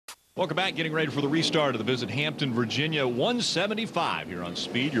Welcome back. Getting ready for the restart of the Visit Hampton, Virginia 175 here on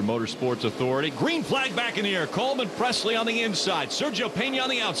Speed, your Motorsports Authority. Green flag back in the air. Coleman Presley on the inside. Sergio Pena on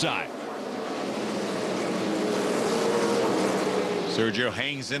the outside. Sergio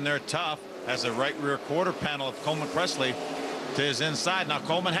hangs in there tough. Has a right rear quarter panel of Coleman Presley to his inside. Now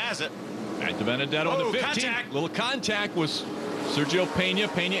Coleman has it. Back to Benedetto on the 15th. Contact. Little contact was Sergio Pena.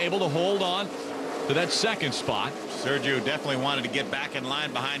 Pena able to hold on to that second spot. Sergio definitely wanted to get back in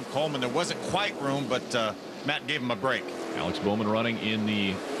line behind Coleman. There wasn't quite room, but Matt gave him a break. Alex Bowman running in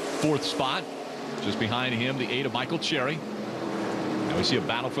the 4th spot. Just behind him, the 8 of Michael Cherry. Now we see a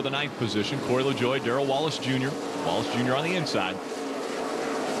battle for the 9th position. Corey LaJoie, Darrell Wallace Jr. Wallace Jr. on the inside.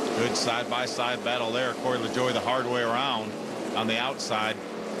 Good side-by-side battle there. Corey LaJoie the hard way around on the outside.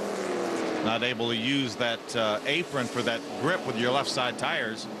 Not able to use that apron for that grip with your left side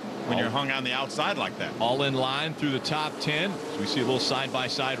tires when you're hung on the outside like that. All in line through the top 10. So we see a little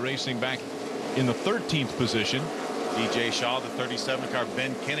side-by-side racing back in the 13th position. DJ Shaw, the 37 car.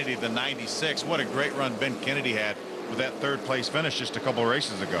 Ben Kennedy, the 96. What a great run Ben Kennedy had with that 3rd place finish just a couple of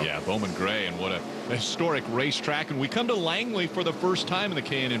races ago. Yeah, Bowman Gray, and what a historic racetrack. And we come to Langley for the first time in the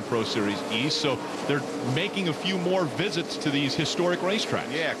K&N Pro Series East, so they're making a few more visits to these historic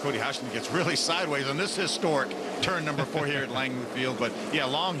racetracks. Yeah, Cody Hodgson gets really sideways on this historic turn number 4 here at Langley Field. But yeah,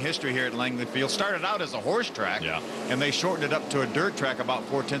 long history here at Langley Field. Started out as a horse track, and they shortened it up to a dirt track about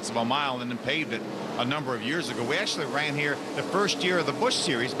 4/10 of a mile and then paved it a number of years ago. We actually ran here the first year of the Busch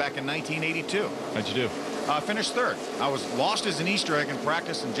Series back in 1982. How'd you do? Finished 3rd. I was lost as an Easter egg in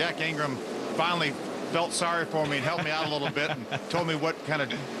practice, and Jack Ingram finally felt sorry for me and helped me out a little bit and told me what kind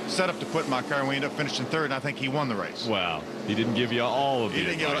of setup to put in my car, and we ended up finishing 3rd, and I think he won the race. Wow. He didn't give you all of it.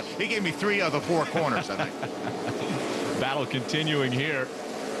 He gave me 3 of the 4 corners, I think. Battle continuing here.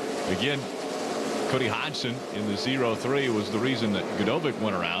 Again, Cody Hodgson in the 0-3 was the reason that Godovic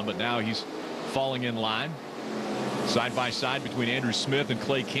went around, but now he's falling in line. Side by side between Andrew Smith and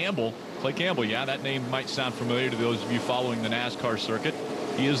Clay Campbell. Clay Campbell, yeah, that name might sound familiar to those of you following the NASCAR circuit.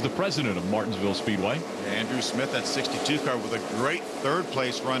 He is the president of Martinsville Speedway. Andrew Smith, that 62 car, with a great 3rd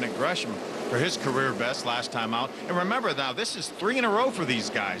place run at Gresham for his career best last time out. And remember now, this is 3 in a row for these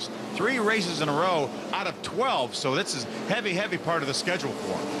guys. 3 races in a row out of 12. So this is heavy part of the schedule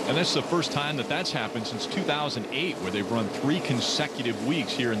for them. And this is the first time that that's happened since 2008, where they've run 3 consecutive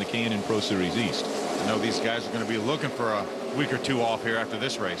weeks here in the K&N Pro Series East. I know these guys are going to be looking for a week or 2 off here after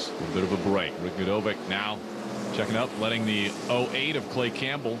this race. A little bit of a break. Rick Godovic now checking up, letting the 08 of Clay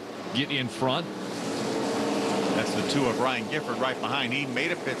Campbell get in front. That's the 2 of Ryan Gifford right behind. He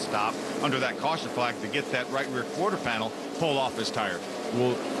made a pit stop under that caution flag to get that right rear quarter panel pull off his tire.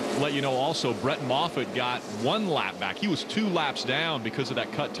 We'll let you know also Brett Moffitt got 1 lap back. He was 2 laps down because of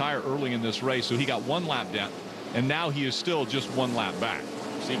that cut tire early in this race, so he got 1 lap down, and now he is still just 1 lap back.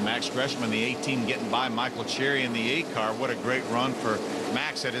 See Max Gresham in the 18 getting by Michael Cherry in the 8 car. What a great run for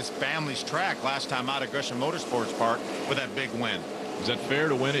Max at his family's track last time out at Gresham Motorsports Park with that big win. Is that fair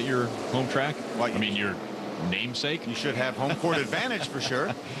to win at your home track? Well, I mean, your namesake? You should have home court advantage for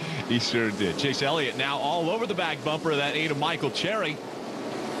sure. He sure did. Chase Elliott now all over the back bumper of that 8 of Michael Cherry.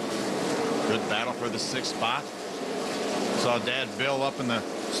 Good battle for the 6th spot. Saw Dad Bill up in the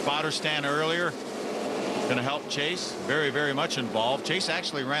spotter stand earlier. Going to help Chase. Very much involved. Chase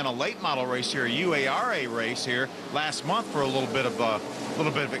actually ran a late model race here, a UARA race here last month for a little bit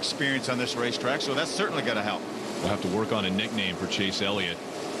of experience on this racetrack. So that's certainly going to help. We'll have to work on a nickname for Chase Elliott.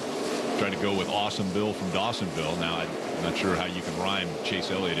 Trying to go with Awesome Bill from Dawsonville. Now I'm not sure how you can rhyme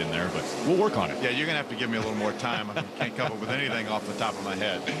Chase Elliott in there, but we'll work on it. Yeah, you're going to have to give me a little more time. I can't come up with anything off the top of my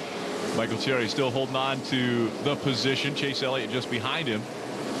head. Michael Cherry still holding on to the position. Chase Elliott just behind him.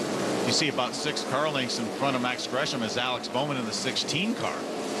 You see about 6 car lengths in front of Max Gresham is Alex Bowman in the 16 car.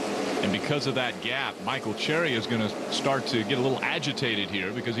 And because of that gap, Michael Cherry is going to start to get a little agitated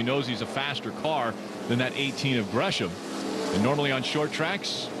here because he knows he's a faster car than that 18 of Gresham. And normally on short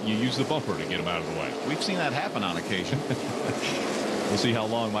tracks, you use the bumper to get him out of the way. We've seen that happen on occasion. We'll see how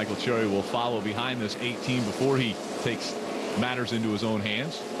long Michael Cherry will follow behind this 18 before he takes matters into his own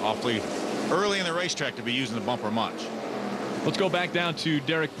hands. Awfully early in the racetrack to be using the bumper much. Let's go back down to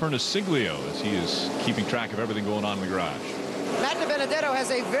Derek Pernasiglio as he is keeping track of everything going on in the garage. Matt Benedetto has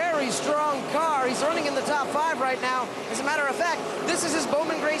a very strong car. He's running in the top 5 right now. As a matter of fact, this is his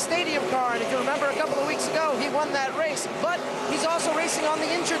Bowman Gray Stadium car, and if you remember a couple of weeks ago, he won that race. But he's also racing on the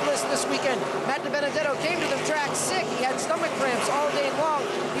injured list this weekend. Matt Benedetto came to the track sick. He had stomach cramps all day long.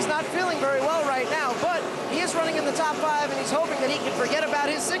 He's not feeling very well right now, but he is running in the top 5, and he's hoping that he can forget about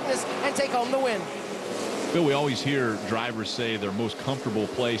his sickness and take home the win. Bill, we always hear drivers say their most comfortable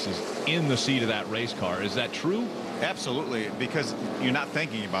place is in the seat of that race car. Is that true? Absolutely, because you're not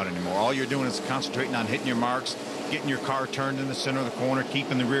thinking about it anymore. All you're doing is concentrating on hitting your marks, getting your car turned in the center of the corner,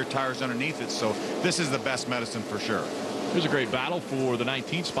 keeping the rear tires underneath it. So this is the best medicine for sure. There's a great battle for the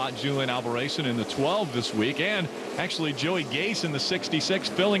 19th spot. Julian Alvarez in the 12 this week, and actually Joey Gase in the 66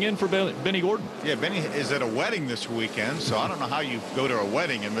 filling in for Benny Gordon. Yeah, Benny is at a wedding this weekend, so I don't know how you go to a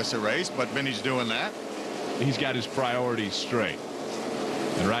wedding and miss a race, but Benny's doing that. He's got his priorities straight.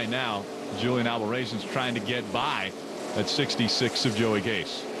 And right now, Julian Alvarez is trying to get by at 66 of Joey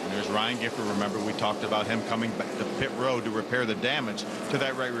Gase. And there's Ryan Gifford. Remember, we talked about him coming back to pit road to repair the damage to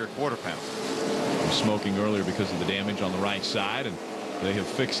that right rear quarter panel. Smoking earlier because of the damage on the right side, and they have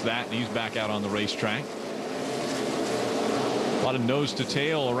fixed that, and he's back out on the racetrack. A lot of nose to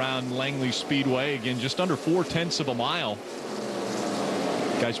tail around Langley Speedway. Again, just under 4/10 of a mile.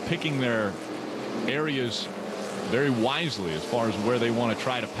 Guys picking their areas very wisely as far as where they want to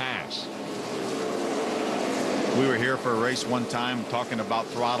try to pass. We were here for a race one time talking about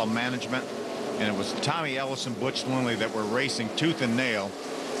throttle management, and it was Tommy Ellis and Butch Langley that were racing tooth and nail.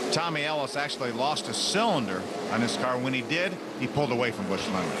 Tommy Ellis actually lost a cylinder on his car. When he did, he pulled away from Butch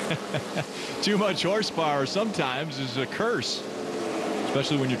Langley. Too much horsepower sometimes is a curse,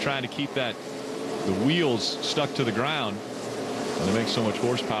 especially when you're trying to keep the wheels stuck to the ground. And they make so much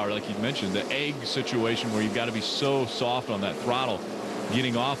horsepower, like you mentioned, the egg situation where you've got to be so soft on that throttle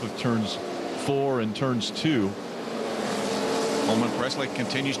getting off of turns 4 and turns 2. Coleman Presley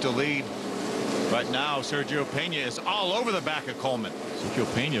continues to lead. Right now, Sergio Pena is all over the back of Coleman. Sergio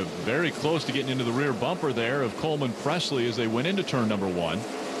Pena very close to getting into the rear bumper there of Coleman Presley as they went into turn number 1.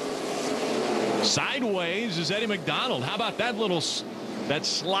 Sideways is Eddie McDonald. How about that that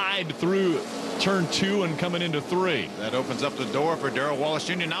slide through turn 2 and coming into 3? That opens up the door for Darrell Wallace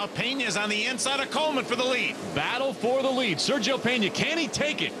Jr. Now Pena is on the inside of Coleman for the lead. Battle for the lead. Sergio Pena, can he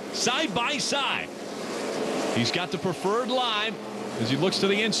take it side by side? He's got the preferred line as he looks to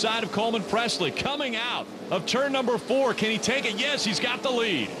the inside of Coleman Presley coming out of turn number 4. Can he take it? Yes, he's got the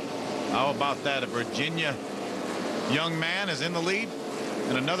lead. How about that? A Virginia young man is in the lead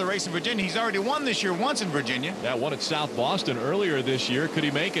in another race in Virginia. He's already won this year once in Virginia. That won at South Boston earlier this year. Could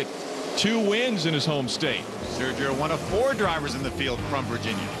he make it 2 wins in his home state? Sergio, one of 4 drivers in the field from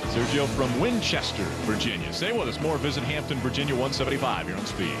Virginia. Sergio from Winchester, Virginia. Stay with us. More. Visit Hampton, Virginia 175 here on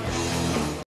Speed.